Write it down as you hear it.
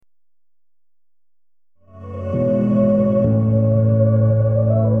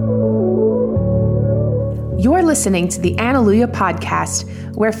listening to the Analuia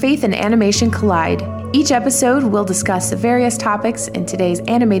podcast, where faith and animation collide. Each episode will discuss various topics in today's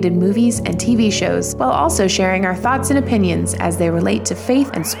animated movies and TV shows, while also sharing our thoughts and opinions as they relate to faith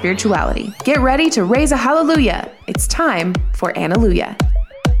and spirituality. Get ready to raise a hallelujah. It's time for Analuia.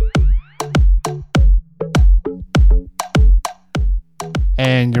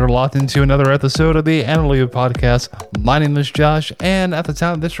 And you're locked into another episode of the Analuia podcast. My name is Josh, and at the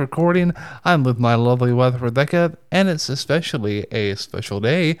time of this recording, I'm with my lovely wife, Rebecca, and it's especially a special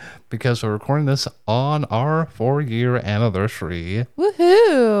day because we're recording this on our 4-year anniversary.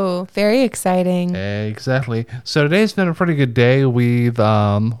 Woohoo! Very exciting. Exactly. So today's been a pretty good day. We've,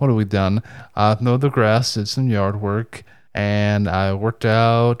 what have we done? Mowed the grass, did some yard work, and I worked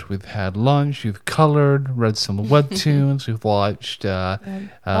out. We've had lunch. We've colored, read some webtoons. We've watched A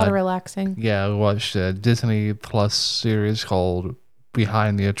lot of relaxing. Yeah, we watched a Disney Plus series called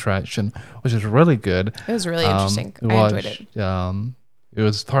Behind the Attraction, which is really good. It was really interesting. I enjoyed it. It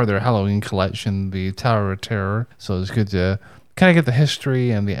was part of their Halloween collection, the Tower of Terror. So it was good to kind of get the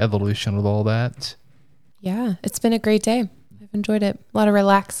history and the evolution of all that. Yeah, it's been a great day. I've enjoyed it. A lot of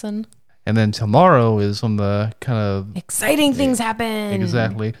relaxing. And then tomorrow is when the kind of exciting things happen.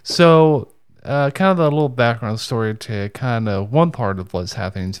 Exactly. So kind of the little background story to kind of one part of what's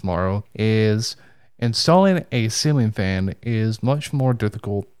happening tomorrow is installing a ceiling fan is much more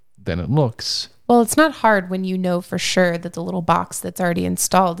difficult than it looks. Well, it's not hard when you know for sure that the little box that's already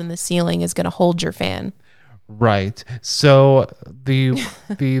installed in the ceiling is going to hold your fan. Right. So the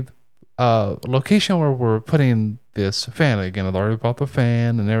location where we're putting this fan, again, I've already bought the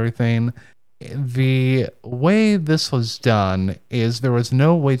fan and everything. The way this was done is there was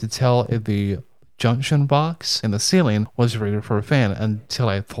no way to tell if the junction box in the ceiling was rated for a fan until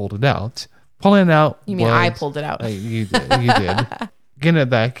I pulled it out. Pulling it out. You mean I pulled it out? You did. Getting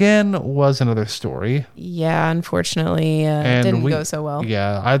it back in was another story. Yeah, unfortunately, it didn't go so well.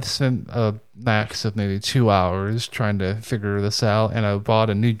 Yeah, I've spent a max of maybe 2 hours trying to figure this out, and I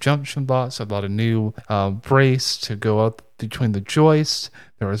bought a new junction box. I bought a new brace to go up between the joists.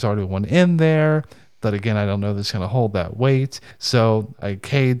 There was already one in there, but again, I don't know if it's going to hold that weight. So I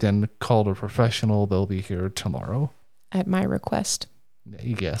caved and called a professional. They'll be here tomorrow. At my request.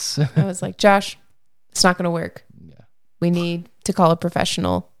 Yes. I was like, Josh, it's not going to work. Yeah. We need to call a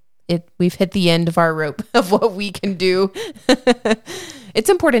professional. We've hit the end of our rope of what we can do. It's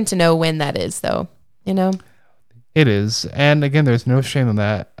important to know when that is, though. You know? It is. And again, there's no shame in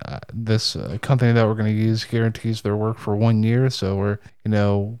that. This company that we're going to use guarantees their work for 1 year. So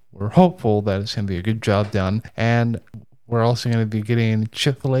we're hopeful that it's going to be a good job done. And we're also going to be getting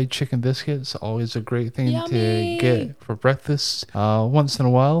Chick-fil-A chicken biscuits. Always a great thing Yummy. to get for breakfast once in a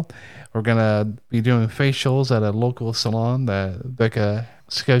while. We're going to be doing facials at a local salon that Becca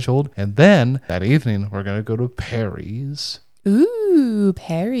scheduled. And then that evening, we're going to go to Perry's. Ooh,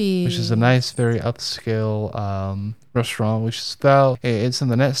 Perry's. Which is a nice, very upscale restaurant, it's in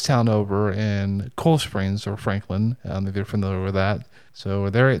the next town over in Cold Springs or Franklin, if you're familiar with that. So we're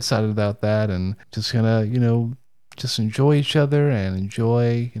very excited about that and just going to, just enjoy each other and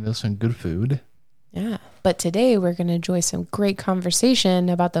enjoy, some good food. Yeah. But today we're going to enjoy some great conversation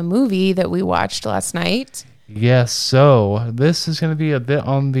about the movie that we watched last night. Yes, so this is going to be a bit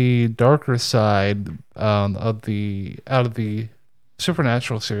on the darker side out of the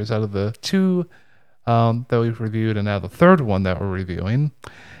Supernatural series, out of the two that we've reviewed and now the third one that we're reviewing.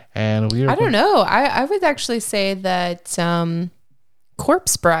 And I don't know. I would actually say that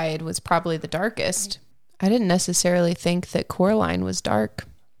Corpse Bride was probably the darkest. I didn't necessarily think that Coraline was dark.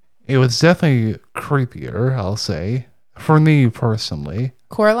 It was definitely creepier, I'll say, for me personally.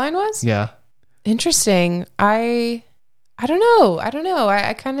 Coraline was? Yeah. Interesting. I don't know.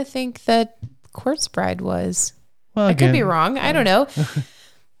 I kind of think that Corpse Bride was. Well, I could be wrong. I don't know.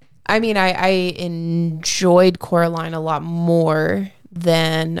 I mean, I enjoyed Coraline a lot more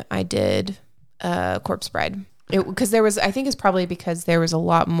than I did Corpse Bride. I think it's probably because there was a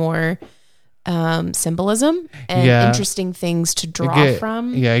lot more symbolism and interesting things to draw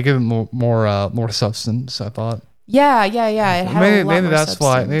from. Yeah, it gave it more substance, I thought. Yeah. It had maybe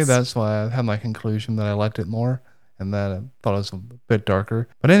that's why I had my conclusion that I liked it more and that I thought it was a bit darker.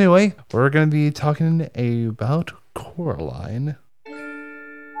 But anyway, we're going to be talking about Coraline.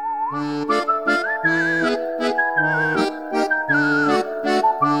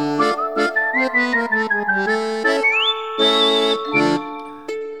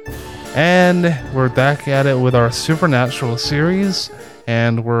 And we're back at it with our Supernatural series,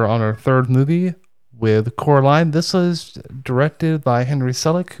 and we're on our third movie with Coraline. This was directed by Henry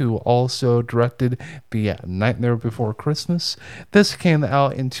Selick, who also directed The Nightmare Before Christmas. This came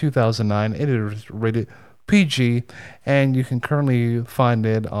out in 2009. It is rated PG, and you can currently find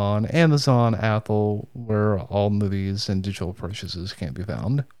it on Amazon, Apple, where all movies and digital purchases can be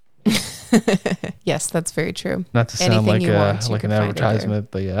found. Yes, that's very true. Not to sound like an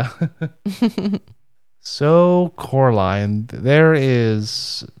advertisement, but yeah. So, Coraline, there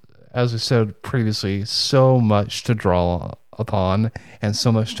is, as we said previously, so much to draw upon and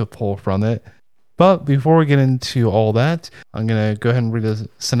so much to pull from it. But before we get into all that, I'm going to go ahead and read a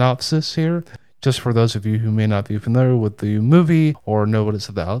synopsis here, just for those of you who may not be familiar with the movie or know what it's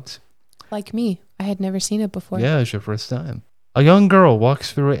about. Like me, I had never seen it before. Yeah, it's your first time. A young girl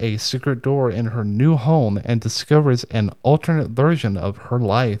walks through a secret door in her new home and discovers an alternate version of her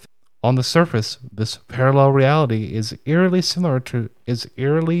life. On the surface, this parallel reality is eerily similar to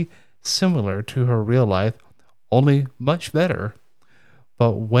her real life, only much better.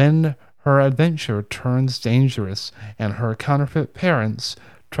 But when her adventure turns dangerous and her counterfeit parents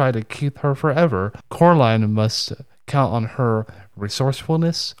try to keep her forever, Coraline must count on her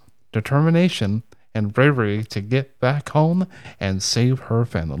resourcefulness, determination, and bravery to get back home and save her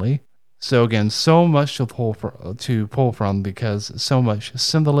family. So again, so much to pull from because so much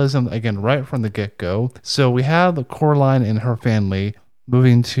symbolism, again, right from the get-go. So we have Coraline and her family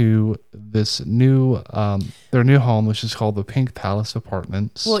moving to this their new home, which is called the Pink Palace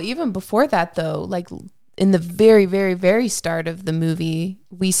Apartments. Well, even before that, though, like in the very, very, very start of the movie,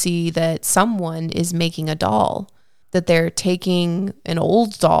 we see that someone is making a doll, that they're taking an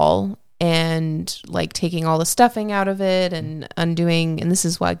old doll and like taking all the stuffing out of it and undoing, and this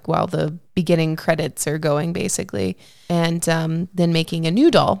is like while the beginning credits are going basically, and then making a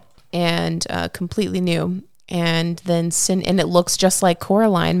new doll and completely new, and then and it looks just like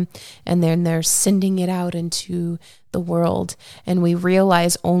Coraline, and then they're sending it out into the world, and we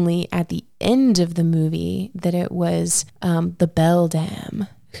realize only at the end of the movie that it was the beldam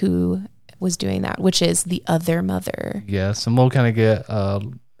who was doing that, which is the other mother. Yes, and we'll kind of get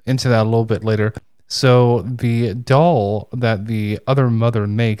into that a little bit later. So the doll that the other mother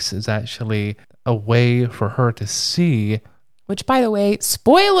makes is actually a way for her to see. Which, by the way,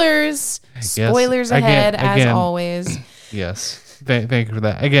 spoilers ahead, as always. Yes. Thank you for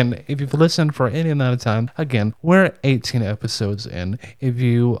that. Again, if you've listened for any amount of time, again, we're 18 episodes in. If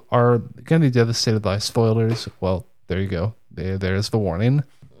you are going to be devastated by spoilers, well, there you go. There's the warning.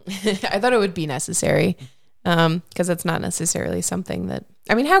 I thought it would be necessary because it's not necessarily something that...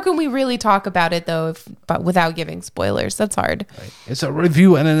 I mean, how can we really talk about it, though, but without giving spoilers? That's hard. Right. It's a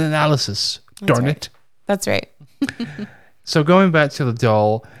review and an analysis. Darn it. That's right. So going back to the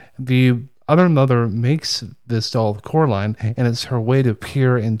doll, the other mother makes this doll of Coraline, and it's her way to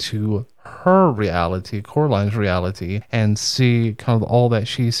peer into her reality, Coraline's reality, and see kind of all that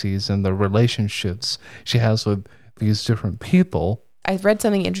she sees and the relationships she has with these different people. I read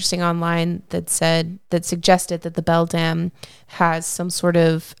something interesting online that suggested that the beldam has some sort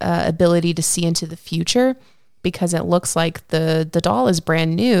of ability to see into the future, because it looks like the doll is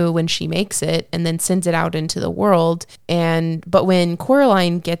brand new when she makes it and then sends it out into the world. But when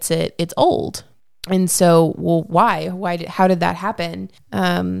Coraline gets it, it's old. And so, well, why? How did that happen?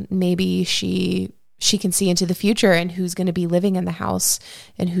 Maybe she can see into the future and who's going to be living in the house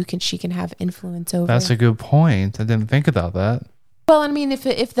and she can have influence over. That's a good point. I didn't think about that. Well, I mean,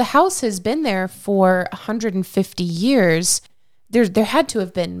 if the house has been there for 150 years, there had to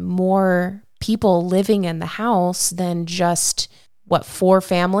have been more people living in the house than just 4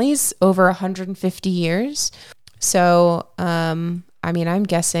 families over 150 years. So, I mean, I'm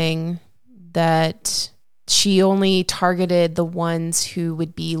guessing that she only targeted the ones who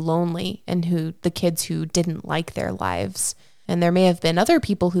would be lonely and the kids who didn't like their lives. And there may have been other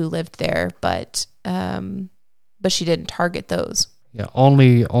people who lived there, but she didn't target those. Yeah,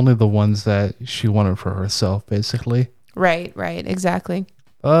 only the ones that she wanted for herself, basically. Right, exactly.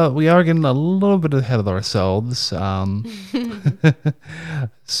 We are getting a little bit ahead of ourselves.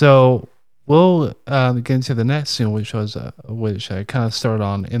 So we'll get into the next scene, which I kind of started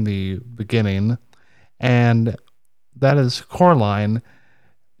on in the beginning, and that is Coraline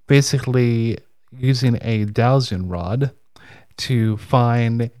basically using a dowsing rod to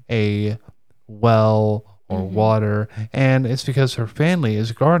find a well or water, and it's because her family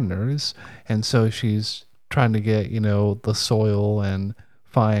is gardeners, and so she's trying to get the soil and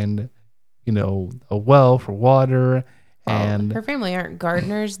find a well for water. And her family aren't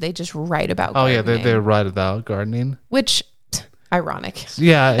gardeners, they just write about gardening. They write about gardening, which ironic.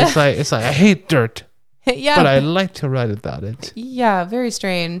 Yeah, it's like I hate dirt. Yeah, but I like to write about it. Yeah, very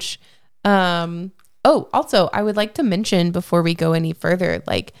strange. Also, I would like to mention before we go any further,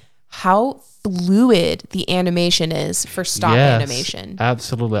 like how fluid the animation is for stop animation.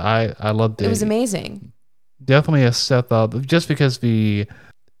 Absolutely. I loved it. It was amazing. definitely a step up, just because the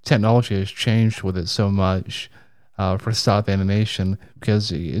technology has changed with it so much for stop animation,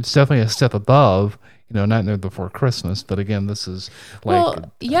 because it's definitely a step above, Nightmare Before Christmas, but again, this is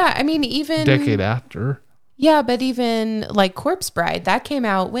even decade after. Yeah, but even like Corpse Bride, that came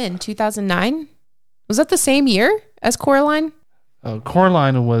out when? 2009? Was that the same year as Coraline?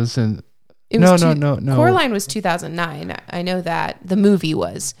 Coraline was in... No. Coraline was 2009. I know that. The movie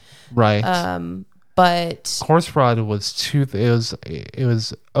was. Right. But... Corpse Bride was... It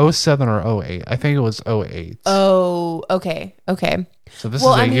was 07 or 08. I think it was 08. Oh, okay. So this is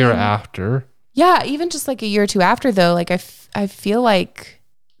a year after. Yeah, even just like a year or two after, though, like I feel like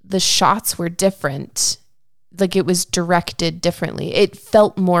the shots were different. Like it was directed differently. It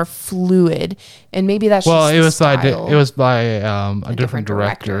felt more fluid, and maybe that's just it was by a different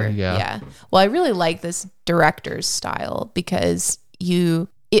director. Yeah. Well, I really like this director's style because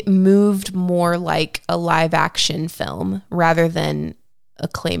it moved more like a live action film rather than a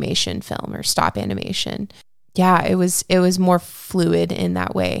claymation film or stop animation. Yeah, it was more fluid in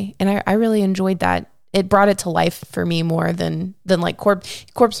that way, and I really enjoyed that. It brought it to life for me more than like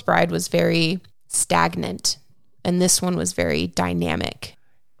Corpse Bride was very stagnant, and this one was very dynamic.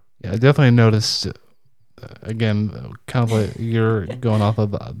 Yeah, I definitely noticed, again, kind of like you're going off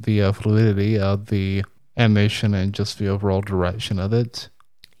of the fluidity of the animation and just the overall direction of it.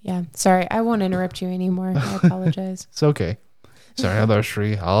 Yeah, sorry, I won't interrupt you anymore. I apologize. It's okay. Sorry,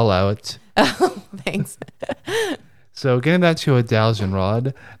 anniversary. I'll allow it. Oh, thanks. So getting back to a dowsing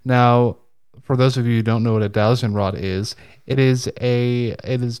rod. Now, for those of you who don't know what a dowsing rod is, it is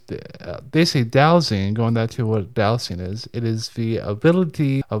basically dowsing, going back to what dowsing is. It is the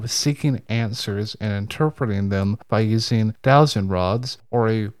ability of seeking answers and interpreting them by using dowsing rods or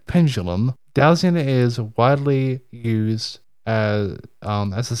a pendulum. Dowsing is widely used as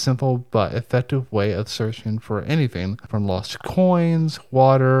a simple but effective way of searching for anything from lost coins,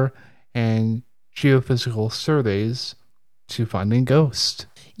 water, and geophysical surveys to finding ghosts.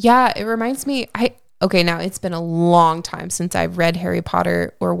 Yeah, it reminds me. Now it's been a long time since I've read Harry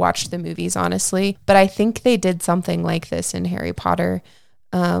Potter or watched the movies, honestly. But I think they did something like this in Harry Potter,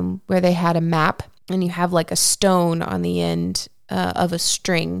 where they had a map and you have like a stone on the end of a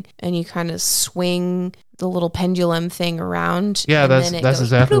string, and you kind of swing the little pendulum thing around. Yeah, that's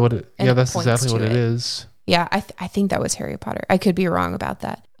exactly what it. Yeah, that's exactly what it is. Yeah, I think that was Harry Potter. I could be wrong about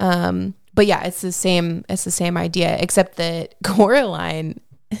that. But yeah, it's the same. It's the same idea, except that Coraline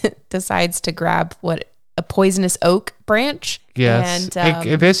decides to grab a poisonous oak branch. Yes, and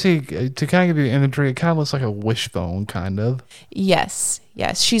it basically, to kind of give you imagery, it kind of looks like a wishbone, kind of. Yes.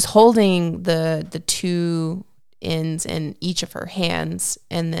 She's holding the two ends in each of her hands,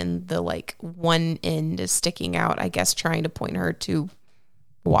 and then the like one end is sticking out, I guess, trying to point her to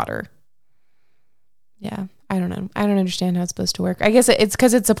water. Yeah, I don't know. I don't understand how it's supposed to work. I guess it's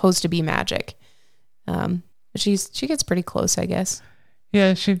because it's supposed to be magic. She gets pretty close, I guess.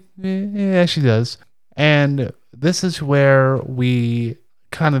 Yeah, she does. And this is where we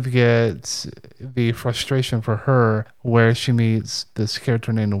kind of get the frustration for her, where she meets this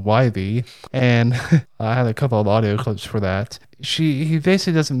character named Wybie, and I had a couple of audio clips for that. He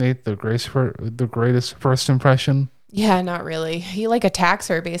basically doesn't make the greatest first impression. Yeah, not really. He like attacks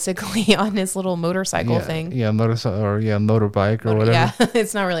her basically on his little motorcycle thing. Yeah, motorbike or whatever. Yeah,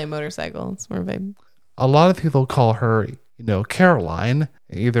 it's not really a motorcycle. It's more of a lot of people call her, Caroline.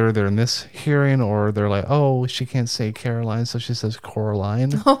 Either they're mishearing or they're like, oh, she can't say Caroline, so she says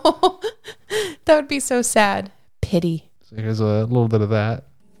Coraline. Oh, that would be so sad. Pity. So here's a little bit of that.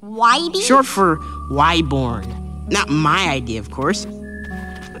 Wybie? Short for Wyborn. Not my idea, of course.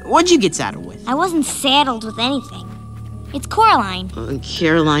 What'd you get saddled with? I wasn't saddled with anything. It's Coraline.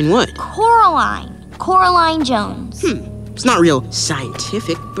 Caroline what? Coraline Jones. It's not real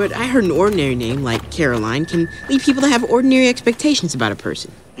scientific, but I heard an ordinary name like Caroline can lead people to have ordinary expectations about a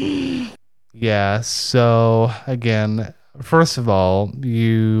person. Yeah, so again, first of all,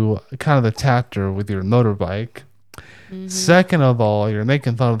 you kind of attacked her with your motorbike. Mm-hmm. Second of all, you're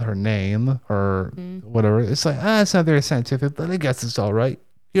making fun of her name or whatever. It's like, it's not very scientific, but I guess it's all right.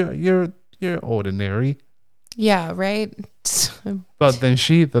 You're ordinary. Yeah, right. But then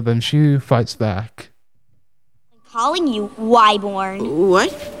she fights back. Calling you Wyborn.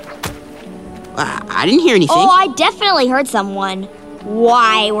 What? I didn't hear anything. Oh, I definitely heard someone.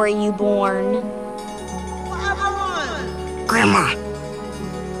 Why were you born? Grandma.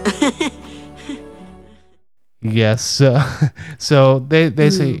 Yes. So they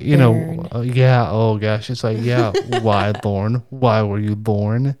say, yeah. Oh gosh, it's like, yeah. Why born? Why were you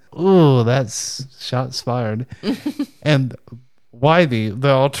born? Ooh, that's shots fired. And Withy, the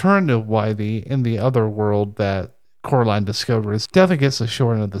alternative Withy in the other world that Coraline discovers, definitely gets the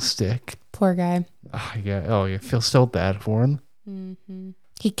short end of the stick. Poor guy. You feel so bad for him. Mm-hmm.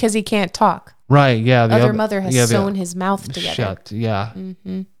 Because he can't talk. Right, yeah. The other mother has sewn his mouth together. Shut, yeah.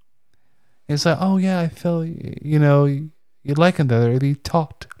 Mm-hmm. It's like, oh yeah, I feel, you like him there if he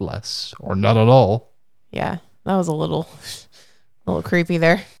talked less or not at all. Yeah, that was a little creepy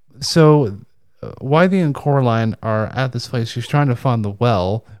there. So, Withy and Coraline are at this place. She's trying to find the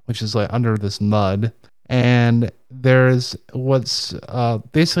well, which is like under this mud. And there's what's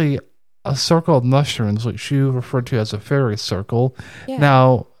basically a circle of mushrooms, which you refer to as a fairy circle. Yeah.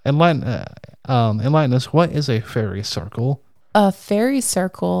 Now, enlighten us, what is a fairy circle? A fairy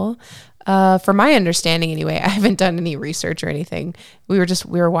circle, from my understanding anyway, I haven't done any research or anything. We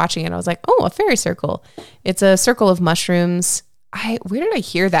were watching it. I was like, oh, a fairy circle. It's a circle of mushrooms. Where did I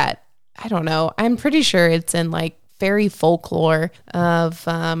hear that? I don't know. I'm pretty sure it's in like fairy folklore of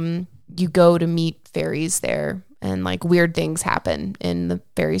you go to meet fairies there and like weird things happen in the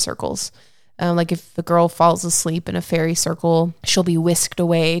fairy circles. Like if a girl falls asleep in a fairy circle, she'll be whisked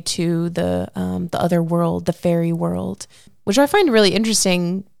away to the other world, the fairy world, which I find really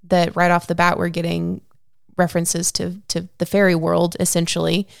interesting that right off the bat we're getting references to the fairy world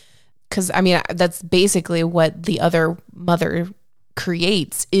essentially. Because, I mean, that's basically what the other mother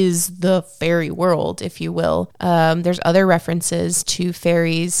creates is the fairy world, if you will. There's other references to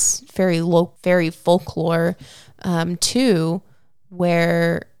fairies, fairy folklore, too,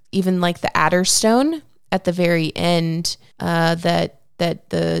 where even like the Adder Stone at the very end, that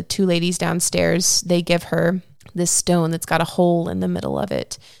the two ladies downstairs, they give her this stone that's got a hole in the middle of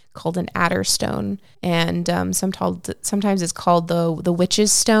it called an Adder Stone. And sometimes it's called the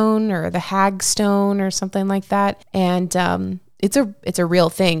Witch's Stone or the Hag Stone or something like that. And it's a real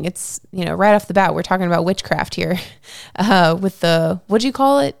thing. It's, right off the bat, we're talking about witchcraft here with what'd you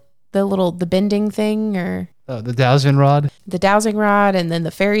call it? The bending thing or... the dowsing rod. The dowsing rod, and then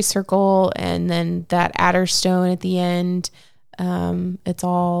the fairy circle, and then that Adder Stone at the end. It's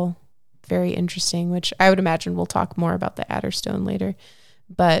all very interesting, which I would imagine we'll talk more about the Adder Stone later.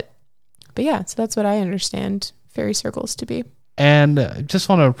 But yeah, so that's what I understand fairy circles to be. And just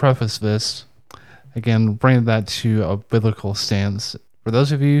want to preface this, again, bring that to a biblical stance. For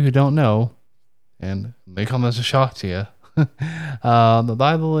those of you who don't know, and may come as a shock to you, the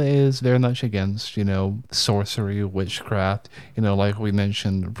Bible is very much against, sorcery, witchcraft, like we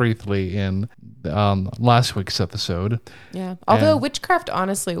mentioned briefly in last week's episode. Yeah. Although witchcraft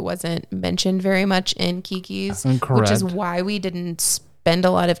honestly wasn't mentioned very much in Kiki's, which is why we didn't spend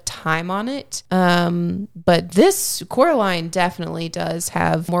a lot of time on it. But this Coraline definitely does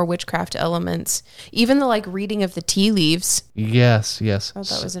have more witchcraft elements. Even the reading of the tea leaves. Yes. I thought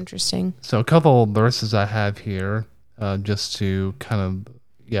that was interesting. So a couple of verses I have here. Just to kind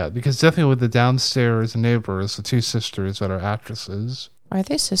of, because definitely with the downstairs neighbors, the two sisters that are actresses. Are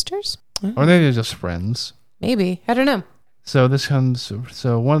they sisters? Or maybe they're just friends. Maybe. I don't know. So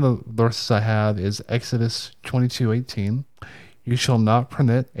one of the verses I have is Exodus 22:18. You shall not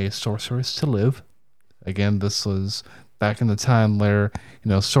permit a sorceress to live. Again, this was back in the time where,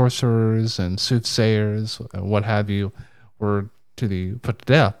 sorcerers and soothsayers and what have you were to be put to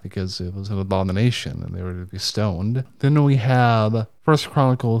death because it was an abomination and they were to be stoned. Then we have 1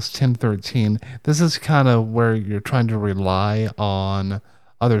 Chronicles 10:13. This is kind of where you're trying to rely on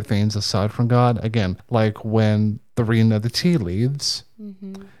other things aside from God. Again, like when the reading of the tea leaves.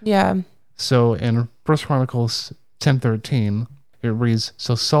 Mm-hmm. Yeah. So in 1 Chronicles 10:13, it reads,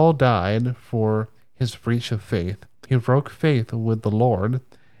 So Saul died for his breach of faith. He broke faith with the Lord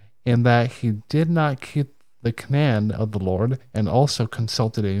in that he did not keep the command of the Lord, and also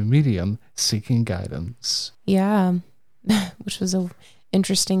consulted a medium seeking guidance. Yeah, which was an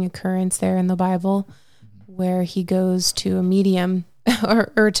interesting occurrence there in the Bible, where he goes to a medium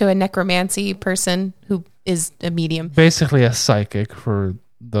or to a necromancy person who is a medium. Basically a psychic, for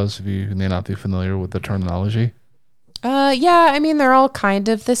those of you who may not be familiar with the terminology. Yeah, I mean, they're all kind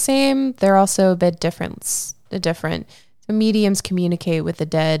of the same. They're also a bit different. The mediums communicate with the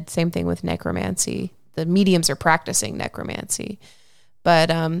dead. Same thing with necromancy. The mediums are practicing necromancy. But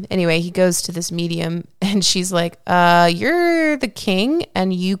anyway, he goes to this medium and she's like, you're the king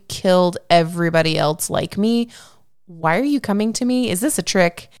and you killed everybody else like me. Why are you coming to me? Is this a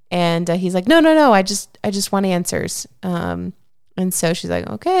trick? And he's like, no, I just want answers. And so she's like,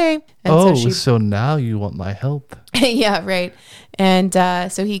 okay. And so now you want my help. Yeah, right. And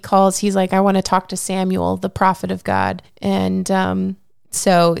so he's like, I want to talk to Samuel, the prophet of God. And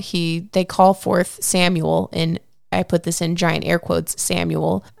so they call forth Samuel in I put this in giant air quotes,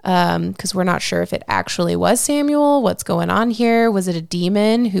 Samuel, because we're not sure if it actually was Samuel. What's going on here? Was it a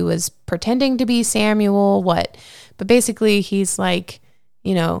demon who was pretending to be Samuel? What? But basically, he's like,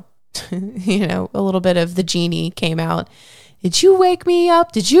 a little bit of the genie came out. Did you wake me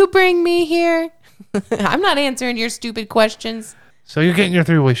up? Did you bring me here? I'm not answering your stupid questions. So you're getting your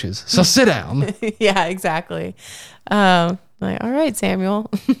 3 wishes. So sit down. Yeah, exactly. Like, all right,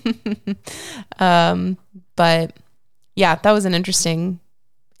 Samuel. But yeah, that was an interesting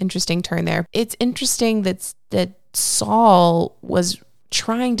turn there. It's interesting that Saul was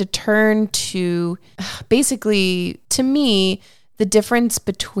trying to turn to, basically, to me, the difference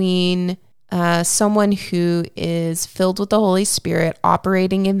between someone who is filled with the Holy Spirit,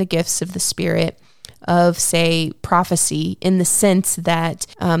 operating in the gifts of the Spirit, of, say, prophecy, in the sense that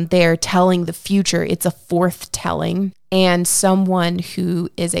they're telling the future, it's a forthtelling, and someone who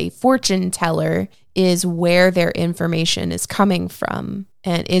is a fortune teller is where their information is coming from.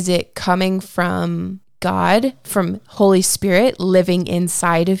 And is it coming from God, from Holy Spirit living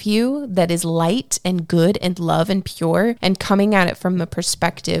inside of you, that is light and good and love and pure, and coming at it from the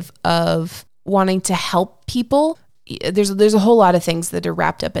perspective of wanting to help people? There's a whole lot of things that are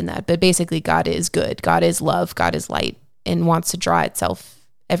wrapped up in that, but basically God is good, God is love, God is light, and wants to draw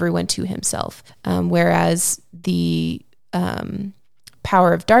everyone to himself. Whereas the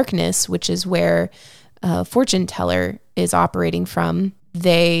power of darkness, which is where fortune teller is operating from,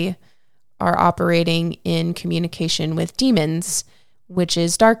 they are operating in communication with demons, which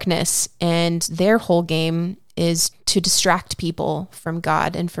is darkness, and their whole game is to distract people from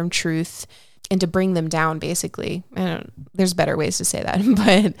God and from truth, and to bring them down, basically. There's better ways to say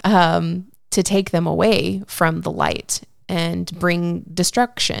that, but to take them away from the light and bring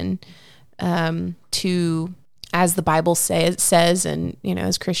destruction to, as the Bible says, and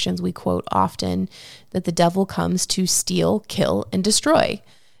as Christians we quote often, that the devil comes to steal, kill, and destroy.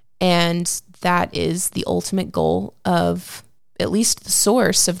 And that is the ultimate goal of at least the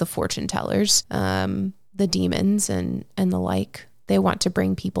source of the fortune tellers, the demons and the like. They want to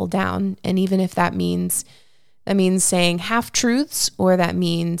bring people down. And even if that means saying half-truths, or that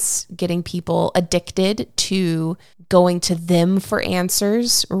means getting people addicted to going to them for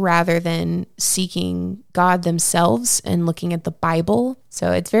answers rather than seeking God themselves and looking at the Bible.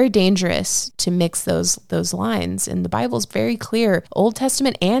 So it's very dangerous to mix those lines. And the Bible's very clear, Old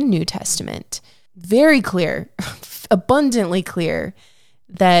Testament and New Testament, very clear, abundantly clear,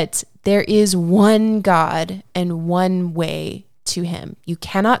 that there is one God and one way to him. You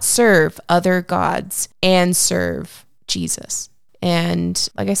cannot serve other gods and serve Jesus. And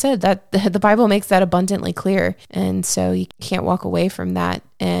like I said, that the Bible makes that abundantly clear. And so you can't walk away from that.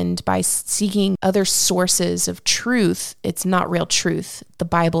 And by seeking other sources of truth, it's not real truth. The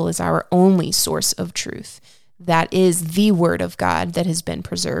Bible is our only source of truth. That is the word of God that has been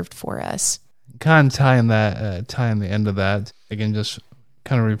preserved for us. Kind of tying the end of that, again, just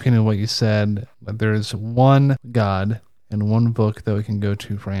kind of repeating what you said, there's one God and one book that we can go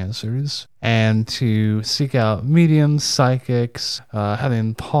to for answers, and to seek out mediums, psychics,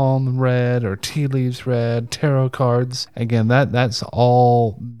 having palm read or tea leaves read, tarot cards. Again, that's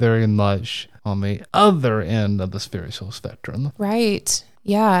all very much on the other end of the spiritual spectrum. Right.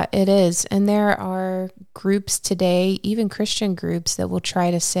 Yeah, it is. And there are groups today, even Christian groups, that will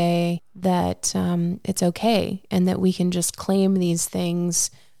try to say that it's okay and that we can just claim these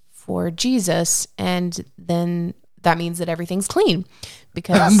things for Jesus, and then that means that everything's clean.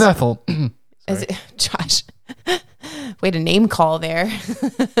 Because Bethel. Josh, way to name call there.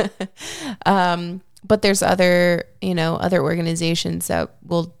 But there's other organizations that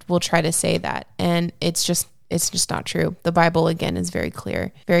will try to say that, and it's just not true. The Bible, again, is very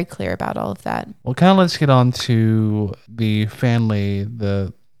clear about all of that. Well, kind of let's get on to the family,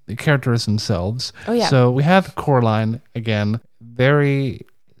 the characters themselves. Oh yeah. So we have Coraline, again, very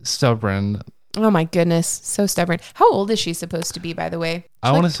stubborn. Oh my goodness, so stubborn. How old is she supposed to be, by the way?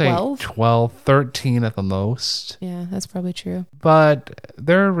 I want to say 12, 13 at the most. Yeah, that's probably true. But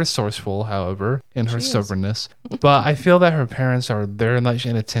they're resourceful, however, in her stubbornness. But I feel that her parents are very much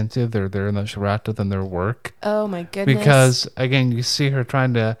inattentive. They're very much wrapped up in their work. Oh my goodness. Because, again, you see her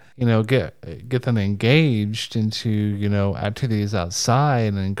trying to, get them engaged into, activities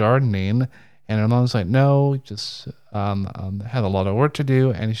outside and gardening. And her mom's like, no, just have a lot of work to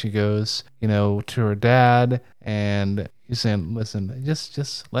do. And she goes, to her dad, and he's saying, listen,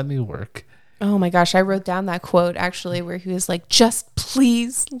 just let me work. Oh my gosh, I wrote down that quote, actually, where he was like, just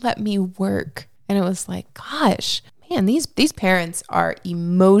please let me work. And it was like, gosh, man, these parents are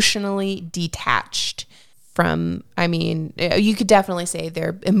emotionally detached from, I mean, you could definitely say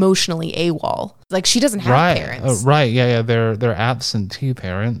they're emotionally AWOL. Like she doesn't have parents. Right. Yeah. They're absentee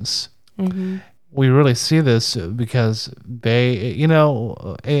parents. Mm-hmm. We really see this because they,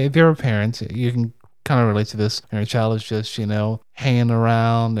 if you're a parent, you can kind of relate to this. Your child is just, hanging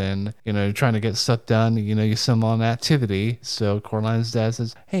around and, trying to get stuff done. You send them on an activity. So Coraline's dad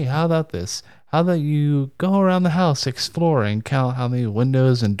says, hey, how about this? How about you go around the house, explore, and count how many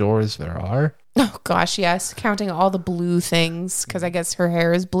windows and doors there are? Oh, gosh, yes. Counting all the blue things, because I guess her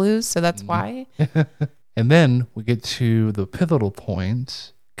hair is blue, so that's why. And then we get to the pivotal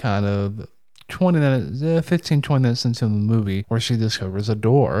point, kind of 20 minutes into the movie, where she discovers a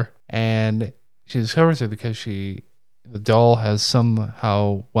door. And she discovers it because the doll has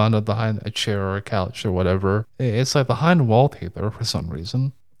somehow wound up behind a chair or a couch or whatever. It's like behind wallpaper for some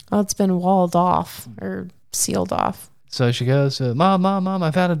reason. Well, it's been walled off or sealed off. So she goes, Mom,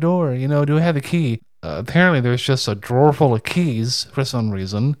 I found a door. Do I have a key? Apparently there's just a drawer full of keys for some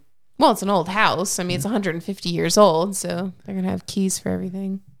reason. Well, it's an old house. I mean, it's 150 years old, so they're going to have keys for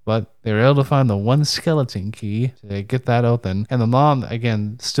everything. But they were able to find the one skeleton key to get that open. And the mom,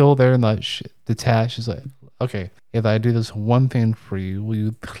 again, still very much detached. She's like, okay, if I do this one thing for you, will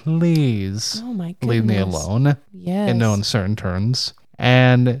you please leave me alone? Yes. In no uncertain terms.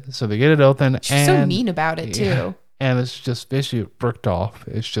 And so they get it open. She's so mean about it, too. And it's just basically bricked off.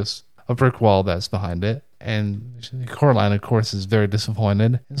 It's just a brick wall that's behind it. And Coraline, of course, is very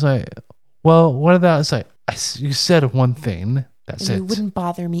disappointed. It's like, well, what about, it's like, you said one thing. That's it. You wouldn't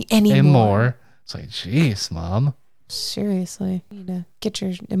bother me anymore. It's like, jeez, Mom. Seriously. You need to get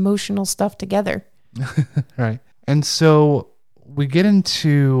your emotional stuff together. Right. And so we get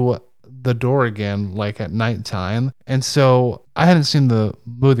into the door again, like at nighttime. And so I hadn't seen the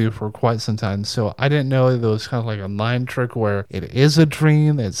movie for quite some time. So I didn't know there was kind of like a mind trick where it is a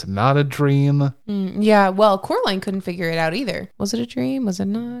dream, it's not a dream. Yeah, well, Coraline couldn't figure it out either. Was it a dream? Was it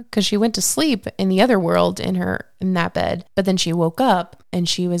not? Because she went to sleep in the other world in that bed. But then she woke up and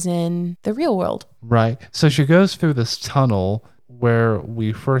she was in the real world. Right. So she goes through this tunnel where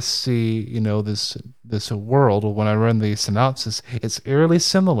we first see, this world. When I run the synopsis, it's eerily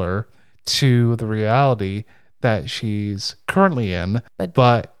similar to the reality that she's currently in, but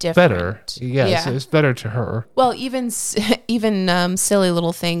better. Yes, yeah. It's better to her. Well, even silly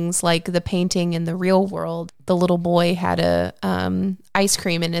little things like the painting in the real world. The little boy had a ice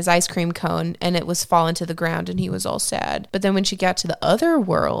cream in his ice cream cone, and it was fallen to the ground, and he was all sad. But then when she got to the other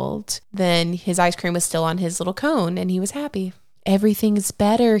world, then his ice cream was still on his little cone, and he was happy. Everything's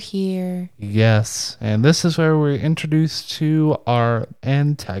better here. Yes, and this is where we're introduced to our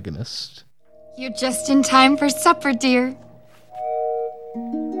antagonist. You're just in time for supper, dear.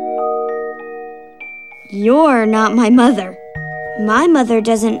 You're not my mother. My mother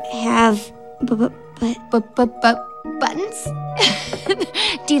doesn't have buttons?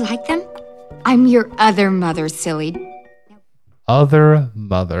 Do you like them? I'm your other mother, silly. Other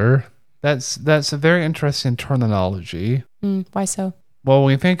mother. That's a very interesting terminology. Why so? Well,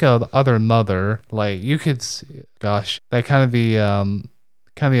 when you think of other mother, like you could, that kind of be a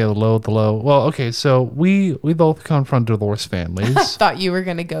low. Well, okay, so we both come from divorced families. I thought you were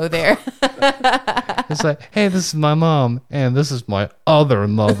gonna go there. It's like, hey, this is my mom, and this is my other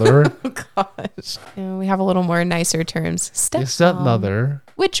mother. Oh gosh, we have a little more nicer terms. Stepmother.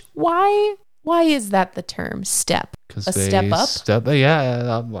 Which why is that the term step? Because a step up.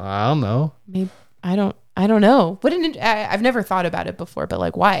 Yeah, I don't know. Maybe I don't know. I've never thought about it before, but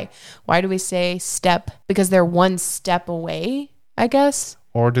like, why? Why do we say step? Because they're one step away, I guess.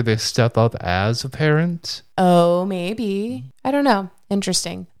 Or do they step up as a parent? Oh, maybe. I don't know.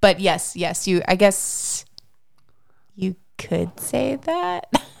 Interesting. But yes, I guess you could say that.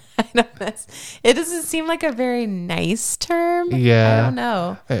 I don't know. It doesn't seem like a very nice term. Yeah. I don't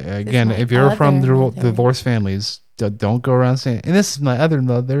know. Again, if you're from divorced families, don't go around saying, and this is my other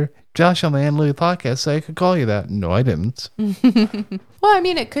mother. Josh on the Ann Louie podcast, so I could call you that. No, I didn't. Well, I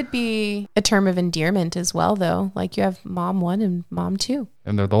mean, it could be a term of endearment as well, though. Like you have mom 1 and mom 2.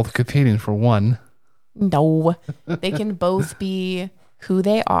 And they're both competing for one. No, they can both be who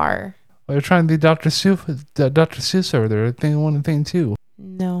they are. Well, you're trying to be Dr. Seuss over there. Thing 1 and thing 2.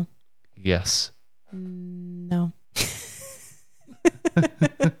 No. Yes. No.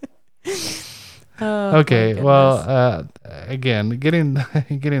 Okay, well, again, getting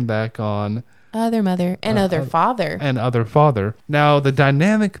back on other mother and other father. And other father. Now, the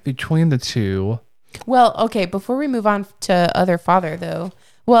dynamic between the two. Well, okay, before we move on to other father, though,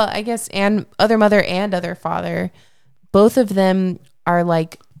 well, I guess, and other mother and other father, both of them are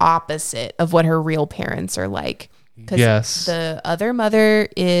like opposite of what her real parents are like. Because the other mother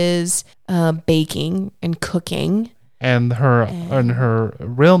is baking and cooking. And her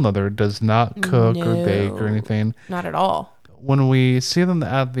real mother does not cook or bake or anything. Not at all. When we see them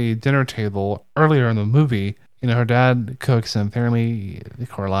at the dinner table earlier in the movie, her dad cooks, and apparently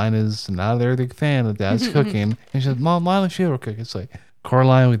Coraline is not a very big fan of Dad's cooking. And she says, Mom, why don't you ever cook? It's like,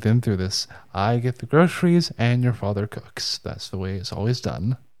 Coraline, we've been through this. I get the groceries and your father cooks. That's the way it's always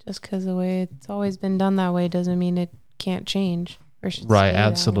done. Just because the way it's always been done that way doesn't mean it can't change. Right,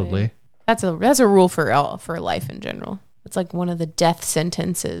 absolutely. That's a rule for life in general. It's like one of the death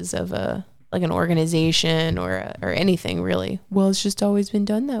sentences of an organization or anything really. Well, it's just always been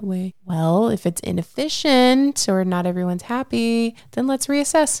done that way. Well, if it's inefficient or not everyone's happy, then let's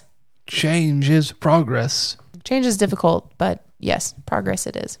reassess. Change is progress. Change is difficult, but yes, progress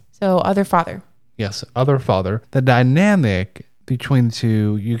it is. So, other father. Yes, other father. The dynamic between the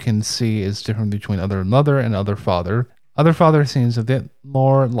two you can see is different between other mother and other father. Other father seems a bit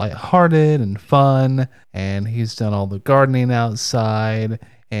more lighthearted and fun, and he's done all the gardening outside,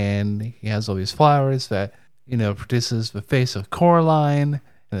 and he has all these flowers that, produces the face of Coraline,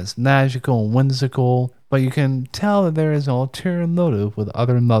 and it's magical and whimsical, but you can tell that there is an ulterior motive with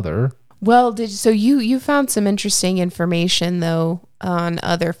other mother. Well, you found some interesting information, though, on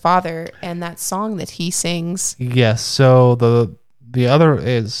other father and that song that he sings. Yes, so the other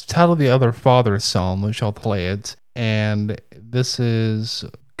is titled The Other Father Song, which I'll play it. And this is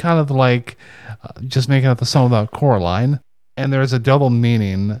kind of like just making up the song about Coraline. And there's a double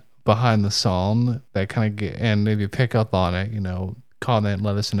meaning behind the song that kind of get, and maybe pick up on it, comment,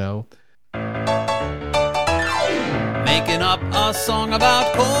 let us know. Making up a song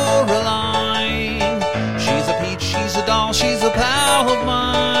about Coraline. She's a peach, she's a doll, she's a pal of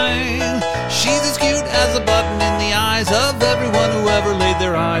mine. She's as cute as a button in the eyes of everyone who ever laid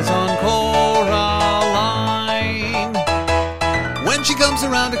their eyes on Coraline. When she comes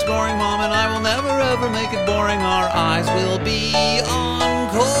around exploring, Mom and I will never ever make it boring. Our eyes will be on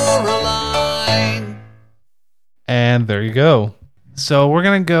Coraline. And there you go. So we're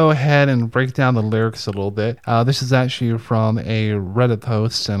going to go ahead and break down the lyrics a little bit. This is actually from a Reddit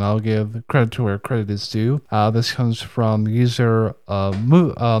post, and I'll give credit to where credit is due. This comes from user r/movie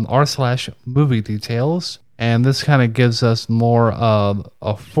details, and this kind of gives us more of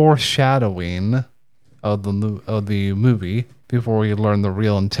a foreshadowing of the movie before we learn the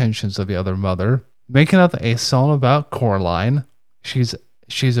real intentions of the other mother. Making up a song about Coraline. She's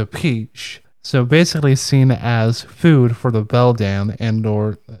a peach. So basically seen as food for the beldam and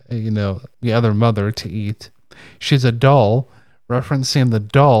or, the other mother to eat. She's a doll, referencing the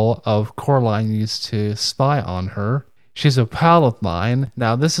doll of Coraline used to spy on her. She's a pal of mine.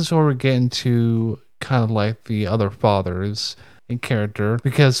 Now this is where we get into kind of like the other fathers in character,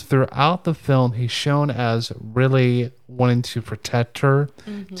 because throughout the film he's shown as really wanting to protect her,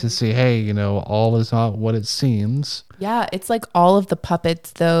 to say, hey, all is not what it seems. Yeah, it's like all of the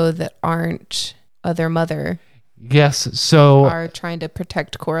puppets though that aren't other mother. Yes, so are trying to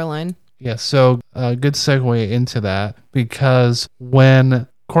protect Coraline. Yes, so a good segue into that, because when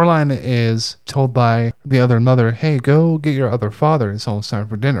Coraline is told by the other mother, hey, go get your other father, it's almost time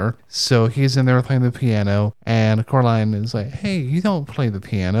for dinner. So he's in there playing the piano, and Coraline is like, hey, you don't play the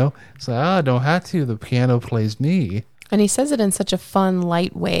piano. It's like, I don't have to, the piano plays me. And he says it in such a fun,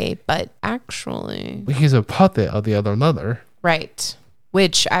 light way, but actually he's a puppet of the other mother. Right.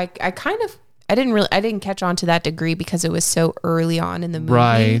 Which I didn't catch on to that degree because it was so early on in the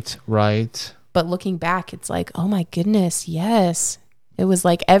movie. Right. But looking back, it's like, oh my goodness, yes. It was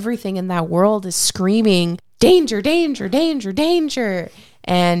like everything in that world is screaming, danger, danger, danger, danger.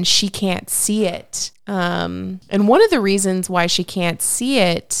 And she can't see it. And one of the reasons why she can't see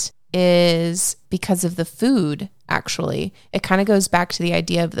it is because of the food, actually. It kind of goes back to the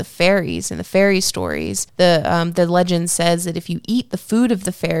idea of the fairies and the fairy stories. The legend says that if you eat the food of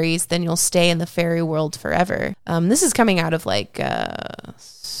the fairies, then you'll stay in the fairy world forever. This is coming out of like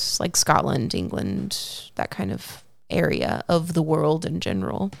Scotland, England, that kind of area of the world in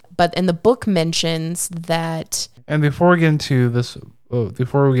general. But in the book mentions that. And before we get into this,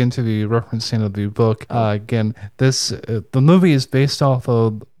 before we get into the referencing of the book, again, the movie is based off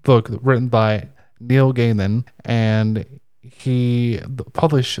of a book written by Neil Gaiman, and he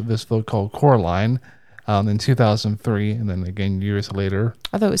published this book called Coraline in 2003, and then again years later.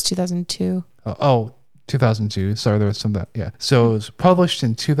 I thought it was 2002. 2002. Sorry, there was some that. Yeah. So it was published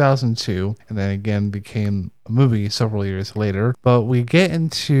in 2002, and then again became a movie several years later. But we get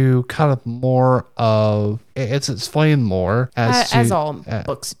into kind of more of it's explained more as all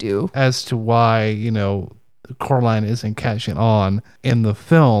books do, as to why Coraline isn't catching on in the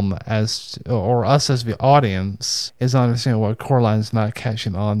film, or us as the audience is not understanding why Coraline's not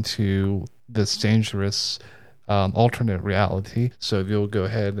catching on to this dangerous alternate reality. So if you'll go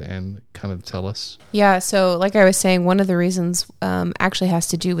ahead and kind of tell us. Yeah, so like I was saying, one of the reasons actually has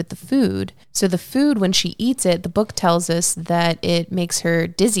to do with the food. So the food, when she eats it, the book tells us that it makes her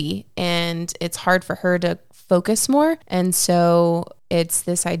dizzy and it's hard for her to focus more. And so it's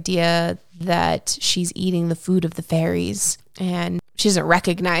this idea that she's eating the food of the fairies and she doesn't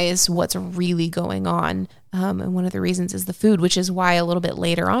recognize what's really going on. And one of the reasons is the food, which is why a little bit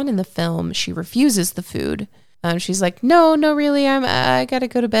later on in the film, she refuses the food. She's like, no, really, I gotta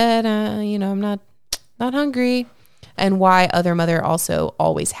go to bed. I'm not hungry. And why Other Mother also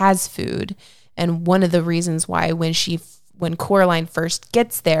always has food. And one of the reasons why when Coraline first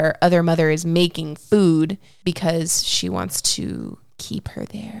gets there, Other Mother is making food because she wants to keep her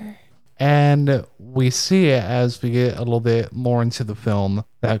there. And we see it as we get a little bit more into the film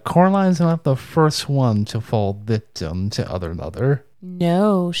that Coraline's not the first one to fall victim to Other Mother.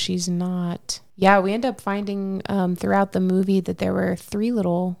 No, she's not. Yeah, we end up finding throughout the movie that there were 3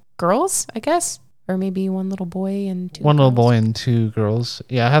 little girls, I guess, or maybe 1 little boy and 2 One girls. little boy and 2 girls.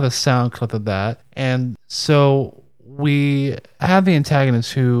 Yeah, I have a sound clip of that. And so we have the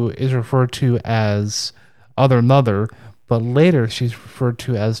antagonist who is referred to as Other Mother, but later she's referred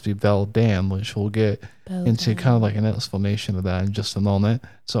to as the Beldam, which we'll get into kind of like an explanation of that in just a moment.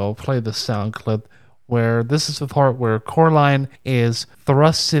 So I'll play the sound clip where this is the part where Coraline is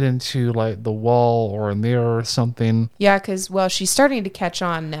thrusted into like the wall or a mirror or something. Yeah, because, she's starting to catch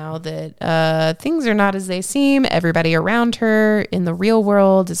on now that things are not as they seem. Everybody around her in the real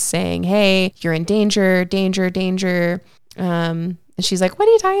world is saying, hey, you're in danger, danger, danger. And she's like, what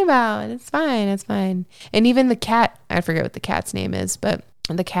are you talking about? It's fine. And even the cat, I forget what the cat's name is, but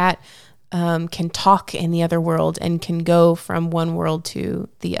the cat can talk in the other world and can go from one world to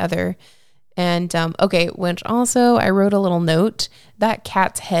the other. And, which also I wrote a little note, that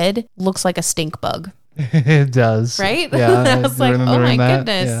cat's head looks like a stink bug. It does. Right? Yeah. I was like, oh my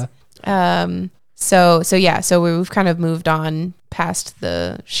goodness. Yeah. So we've kind of moved on past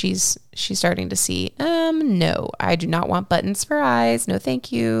she's starting to see, no, I do not want buttons for eyes. No,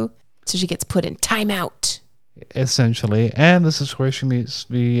 thank you. So she gets put in timeout. Essentially. And this is where she meets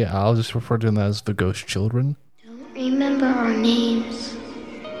I'll just refer to them as the ghost children. Don't remember our names,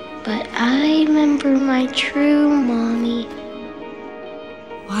 but I remember my true mommy.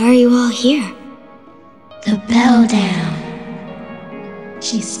 Why are you all here? The Beldam.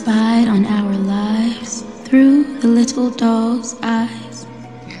 She spied on our lives through the little doll's eyes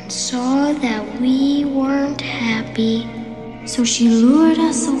And saw that we weren't happy. So she lured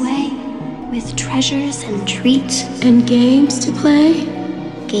us away with treasures and treats and games to play.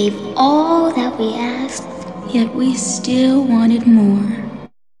 Gave all that we asked, yet we still wanted more.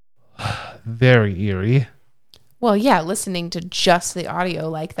 Very eerie. Well, yeah, listening to just the audio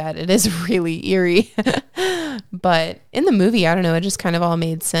like that, it is really eerie. But in the movie, I don't know, it just kind of all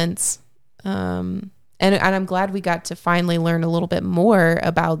made sense. And I'm glad we got to finally learn a little bit more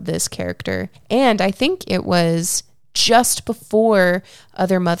about this character. And I think it was just before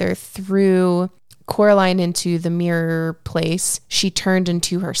Other Mother threw Coraline into the mirror place, she turned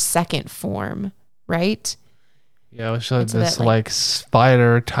into her second form, right? Yeah, it was like this like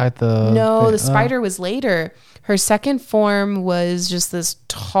spider type of... No, thing. the spider was later. Her second form was just this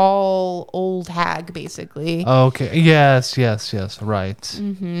tall old hag, basically. Okay. Yes, right.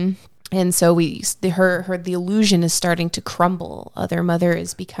 Mm-hmm. And so the illusion is starting to crumble. Other Mother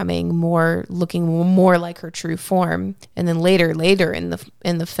is looking more like her true form. And then later in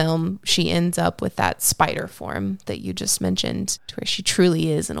the film, she ends up with that spider form that you just mentioned, to where she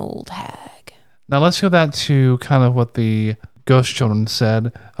truly is an old hag. Now let's go back to kind of what the ghost children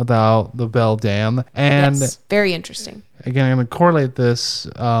said about the Beldam. And yes, very interesting. Again, I'm going to correlate this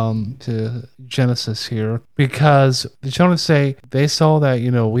to Genesis here, because the children say they saw that,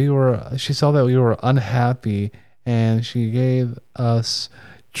 she saw that we were unhappy, and she gave us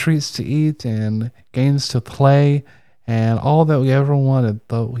treats to eat and games to play and all that we ever wanted,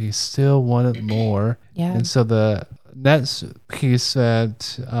 but we still wanted more. Yeah. And so the next piece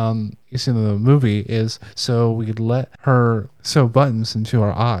that you see in the movie is, so we let her sew buttons into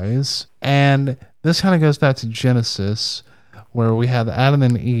our eyes. And this kind of goes back to Genesis, where we have Adam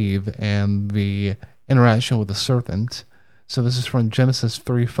and Eve and the interaction with the serpent. So this is from Genesis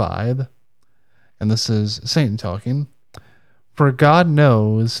 3:5, and this is Satan talking. For God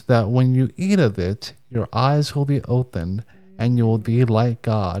knows that when you eat of it, your eyes will be opened, and you will be like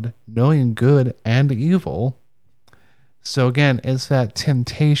God, knowing good and evil. So again, it's that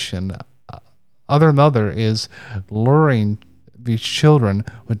temptation other mother is luring these children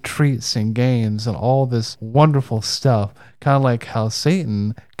with treats and games and all this wonderful stuff, kind of like how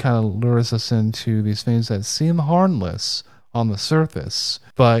Satan kind of lures us into these things that seem harmless on the surface,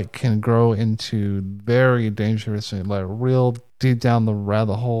 but can grow into very dangerous and like real deep down the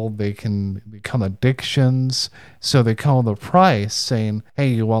rabbit hole. They can become addictions. So they come with a price saying, hey,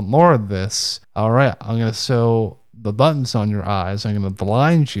 you want more of this? All right, I'm going to sew the buttons on your eyes. I'm going to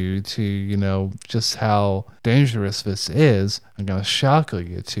blind you to, just how dangerous this is. I'm going to shackle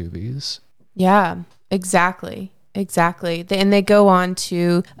you to these. Yeah, exactly. And they go on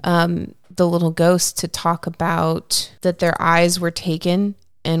to the little ghost to talk about that their eyes were taken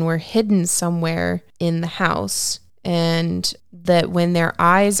and were hidden somewhere in the house, and that when their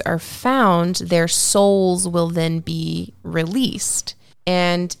eyes are found, their souls will then be released.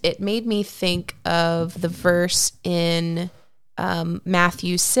 And it made me think of the verse in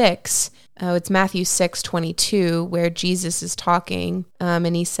Matthew 6. It's Matthew 6:22, where Jesus is talking,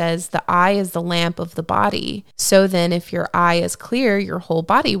 and he says, the eye is the lamp of the body. So then if your eye is clear, your whole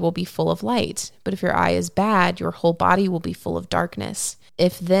body will be full of light. But if your eye is bad, your whole body will be full of darkness.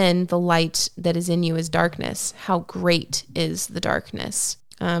 If then the light that is in you is darkness, how great is the darkness?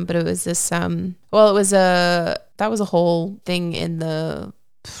 But it was this, that was a whole thing in the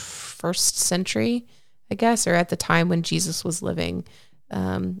first century, I guess, or at the time when Jesus was living.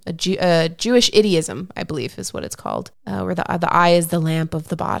 A Jewish idiom, I believe is what it's called, where the eye is the lamp of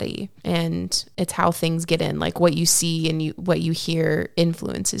the body, and it's how things get in, like what you see and what you hear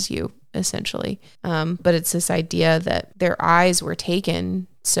influences you, essentially. But it's this idea that their eyes were taken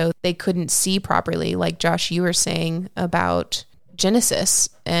so they couldn't see properly, like Josh, you were saying about Genesis,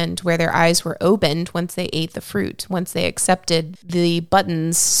 and where their eyes were opened once they ate the fruit, once they accepted the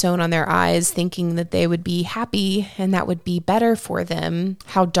buttons sewn on their eyes, thinking that they would be happy and that would be better for them.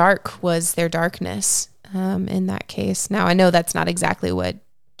 How dark was their darkness in that case? Now, I know that's not exactly what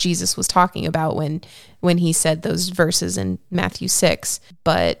Jesus was talking about when he said those verses in Matthew 6,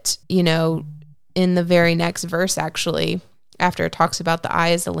 but, in the very next verse, actually, after it talks about the eye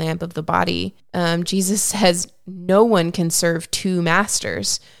is the lamp of the body, Jesus says, no one can serve two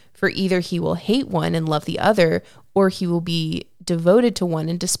masters, for either he will hate one and love the other, or he will be devoted to one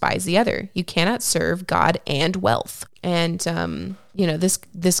and despise the other. You cannot serve God and wealth. And,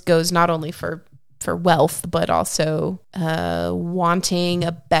 this goes not only for wealth, but also wanting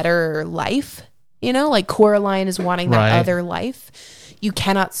a better life, like Coraline is wanting that other life. You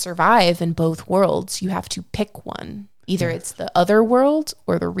cannot survive in both worlds. You have to pick one. Either it's the other world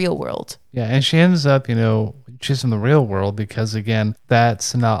or the real world. Yeah, and she ends up, choosing the real world because, again,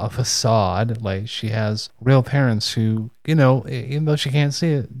 that's not a facade. Like, she has real parents who, even though she can't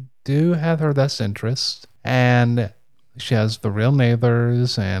see it, do have her best interest. And she has the real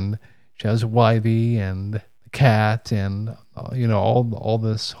neighbors, and she has Wivey and the cat and, all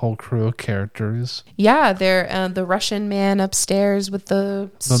this whole crew of characters. Yeah, they're the Russian man upstairs with the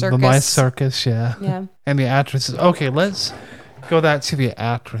circus. The mice circus, yeah. Yeah. And the actresses. Okay, let's go back to the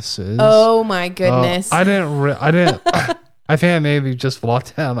actresses. Oh my goodness. I didn't. I think I maybe just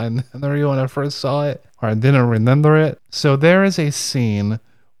blocked out my memory when I first saw it, or I didn't remember it. So there is a scene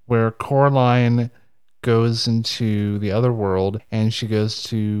where Coraline goes into the other world, and she goes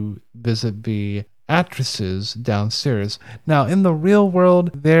to visit the actresses downstairs. Now, in the real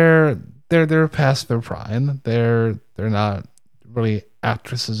world, they're past their prime. They're not really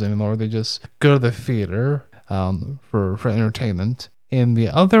actresses anymore. They just go to the theater for entertainment. In the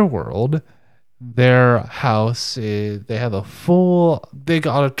other world, their house they have a full big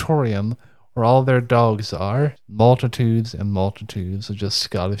auditorium where all their dogs are. Multitudes and multitudes of just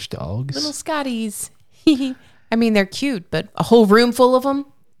Scottish dogs. Little Scotties. I mean, they're cute, but a whole room full of them?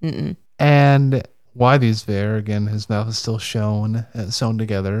 Mm-mm. And Wivey's there. Again, his mouth is still sewn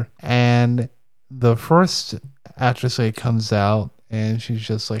together. And the first actress comes out, and she's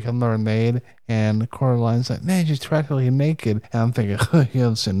just like a mermaid. And Coraline's like, man, she's practically naked. And I'm thinking, you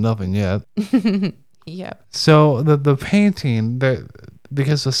haven't seen nothing yet. Yeah. So the painting,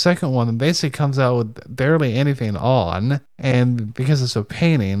 because the second one basically comes out with barely anything on, and because it's a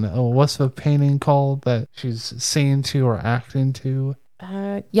painting, what's the painting called that she's singing to or acting to?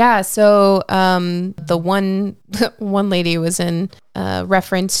 So the one lady was in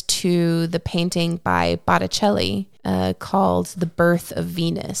reference to the painting by Botticelli called The Birth of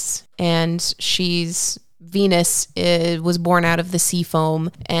Venus, and Venus was born out of the sea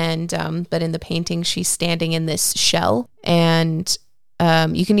foam, and but in the painting she's standing in this shell, and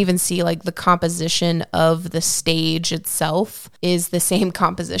you can even see like the composition of the stage itself is the same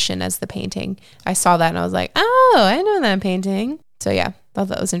composition as the painting. I saw that and I was like, oh, I know that painting. So yeah, thought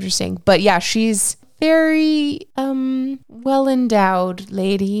that was interesting. But yeah, she's very well endowed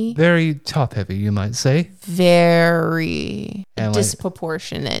lady. Very top heavy, you might say. Very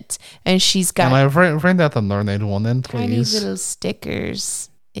disproportionate. And she's got... And bring that the learned one then, please. Tiny little stickers.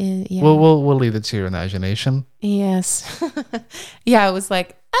 Yeah. We'll leave it to your imagination. Yes. Yeah, it was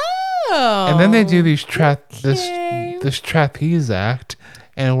like, oh. And then they do this trapeze act,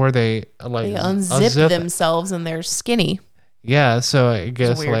 and where they unzip themselves and they're skinny. Yeah, so I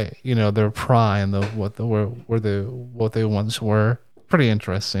guess their prime of what they once were. Pretty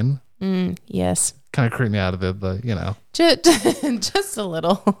interesting. Yes. Kind of creeped me out of it, but just a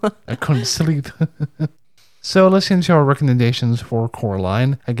little. I couldn't sleep. So listening to our recommendations for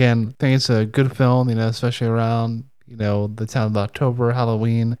Coraline, again, I think it's a good film, especially around, the time of October,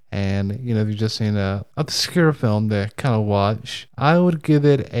 Halloween, and, if you're just in a obscure film to kind of watch, I would give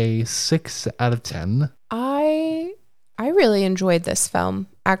it a 6 out of 10. I really enjoyed this film,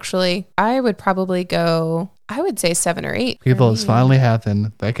 actually. I would probably I would say 7 or 8. People, it's finally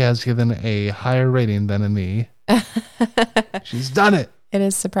happened. Becca has given a higher rating than me. She's done it. It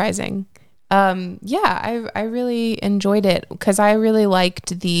is surprising. I really enjoyed it because I really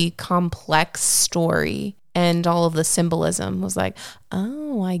liked the complex story and all of the symbolism. Was like,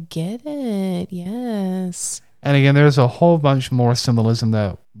 oh, I get it. Yes. And again, there's a whole bunch more symbolism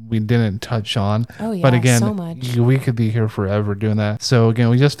that we didn't touch on. Oh, yeah, but again, so much. We could be here forever doing that. So again,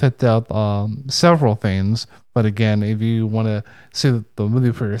 we just picked up several things. But again, if you want to see the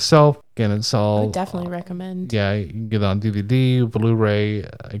movie for yourself, again, it's all... I would definitely recommend. Yeah, you can get it on DVD, Blu-ray,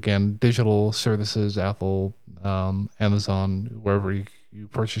 again, digital services, Apple, Amazon, wherever you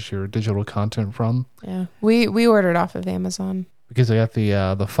purchase your digital content from. Yeah, we ordered off of Amazon. Because I got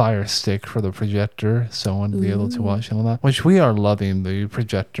the Fire Stick for the projector, so I wanted to be able to watch it on that. Which we are loving the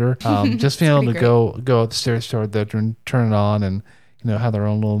projector. Just being able to go upstairs to our bedroom, turn it on, and have their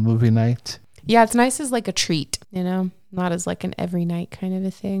own little movie night. Yeah, it's nice as like a treat, not as like an every night kind of a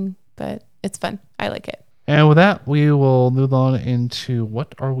thing, but it's fun. I like it. And with that, we will move on into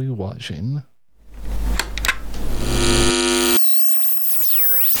what are we watching.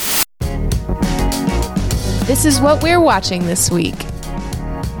 This is what we're watching this week.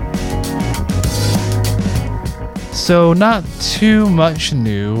 So not too much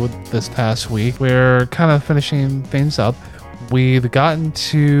new this past week. We're kind of finishing things up. We've gotten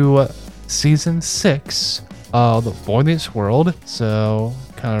to season 6 of The Boy Meets World. So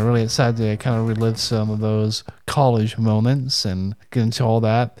kind of really excited to kind of relive some of those college moments and get into all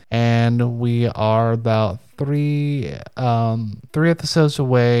that. And we are about three episodes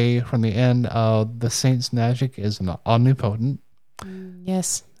away from the end of The Saint's Magic is Omnipotent.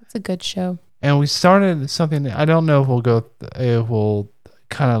 Yes, it's a good show. And we started something, I don't know if we'll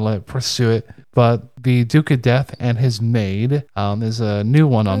kind of pursue it, but The Duke of Death and His Maid is a new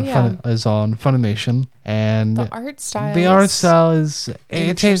one on Funimation. And the art style is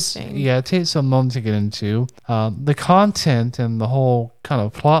interesting. It takes a moment to get into. The content and the whole kind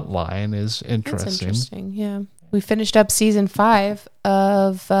of plot line is interesting. It's interesting, yeah. We finished up season 5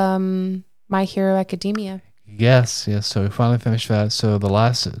 of My Hero Academia. Yes. So we finally finished that. So the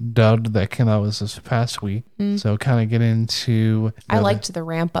last dud that came out was this past week. So kind of get into... I liked the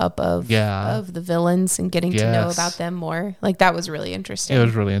ramp up of the villains and getting to know about them more. Like that was really interesting. It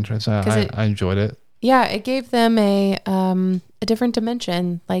was really interesting. I enjoyed it. Yeah, it gave them a different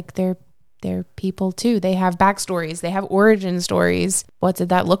dimension. Like they're people too. They have backstories. They have origin stories. What did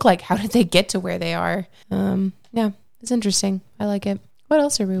that look like? How did they get to where they are? Yeah, it's interesting. I like it. What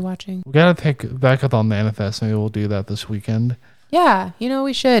else are we watching? We gotta pick back up on Manifest. Maybe we'll do that this weekend. Yeah,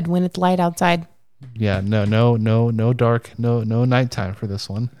 we should when it's light outside. Yeah, no dark, no nighttime for this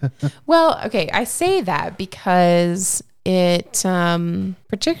one. Well, okay, I say that because it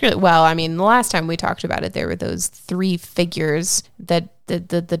particularly the last time we talked about it, there were those 3 figures that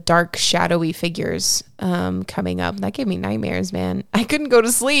the dark shadowy figures coming up. That gave me nightmares, man. I couldn't go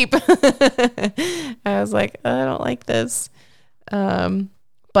to sleep. I was like, I don't like this.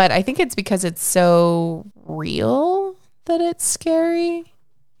 But I think it's because it's so real that it's scary,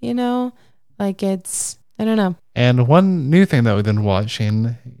 like I don't know. And one new thing that we've been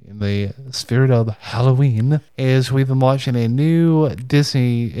watching in the spirit of Halloween is we've been watching a new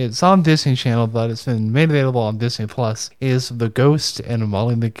Disney, it's on Disney Channel, but it's been made available on Disney Plus, is The Ghost and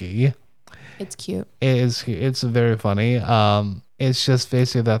Molly McGee. It's cute. It's very funny. It's just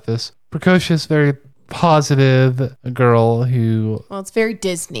basically that this precocious, very positive girl who... Well, it's very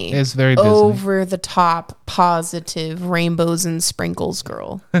Disney. It's very Disney. Over the top, positive, rainbows and sprinkles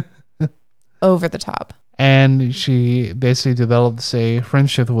girl. Over the top. And she basically develops a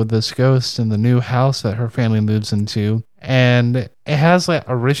friendship with this ghost in the new house that her family moves into. And it has like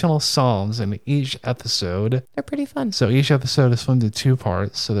original songs in each episode. They're pretty fun. So each episode is filmed in 2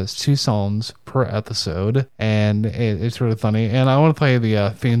 parts. So there's 2 songs per episode. And it's really funny. And I want to play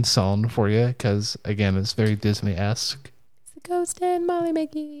the theme song for you because, again, it's very Disney-esque. It's the Ghost and Molly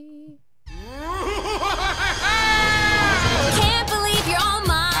Mickey. Can't believe you're all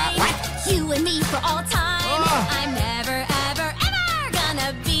mine. You and me for all time. I'm never, ever, ever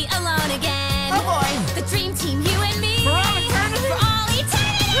gonna be alone again. Oh boy. The dream team, you and me. For all eternity. For all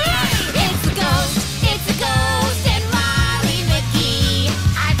eternity. It's the ghost and Molly Mickey.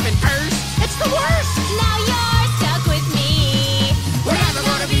 I've been cursed. It's the worst. Now you're stuck with me. We're never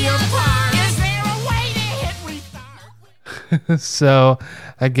gonna be apart. Is there a way to hit restart? So,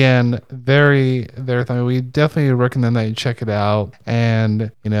 again, very funny. We definitely recommend that you check it out.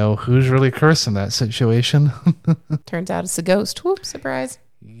 And, who's really cursed in that situation? Turns out it's a ghost. Whoop, surprise.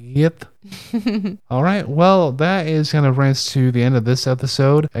 Yep. All right. Well, that is going to bring us to the end of this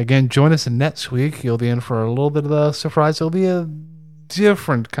episode. Again, join us next week. You'll be in for a little bit of a surprise. It'll be a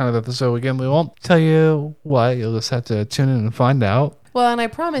different kind of episode. Again, we won't tell you what. You'll just have to tune in and find out. Well, and I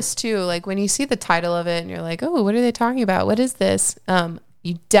promise too, like when you see the title of it and you're like, oh, what are they talking about? What is this?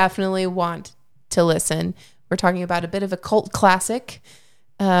 You definitely want to listen. We're talking about a bit of a cult classic.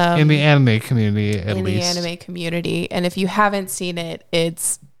 In the anime community, at least. In the anime community. And if you haven't seen it,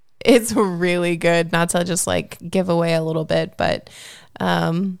 it's really good. Not to just like give away a little bit, but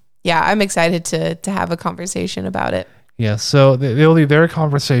I'm excited to have a conversation about it. Yeah, so they'll be very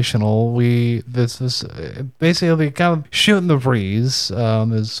conversational. This is basically kind of shooting the breeze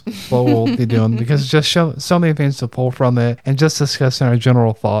is what we'll be doing because it's just so many things to pull from it and just discussing our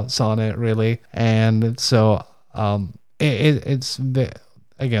general thoughts on it, really. And so it's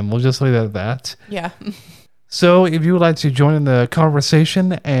again, we'll just leave it at that. Yeah. So if you would like to join in the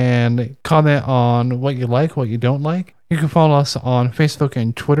conversation and comment on what you like, what you don't like, you can follow us on Facebook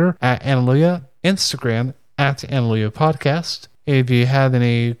and Twitter at Analuia, Instagram at Analuia Podcast. If you have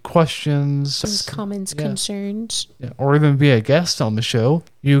any questions, comments, concerns, or even be a guest on the show,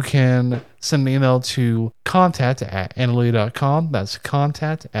 you can send an email to contact@analuia.com. That's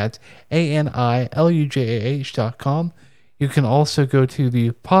contact@ANILUJAH.com. You can also go to the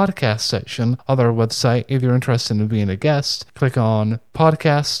podcast section of our website if you're interested in being a guest. Click on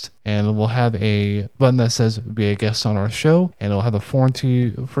podcast and we'll have a button that says be a guest on our show, and it'll have a form for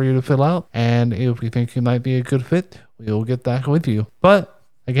you to fill out. And if we think you might be a good fit, we'll get back with you. But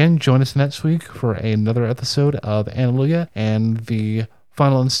again, join us next week for another episode of Analuia and the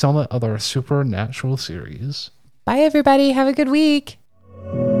final installment of our Supernatural series. Bye, everybody. Have a good week.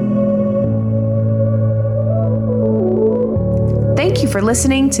 Thank you for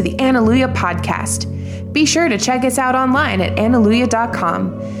listening to the Analuia podcast. Be sure to check us out online at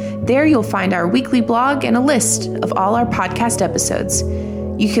analuia.com. There you'll find our weekly blog and a list of all our podcast episodes.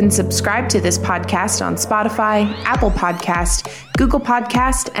 You can subscribe to this podcast on Spotify, Apple Podcast, Google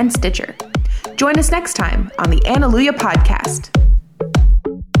Podcast, and Stitcher. Join us next time on the Analuia podcast.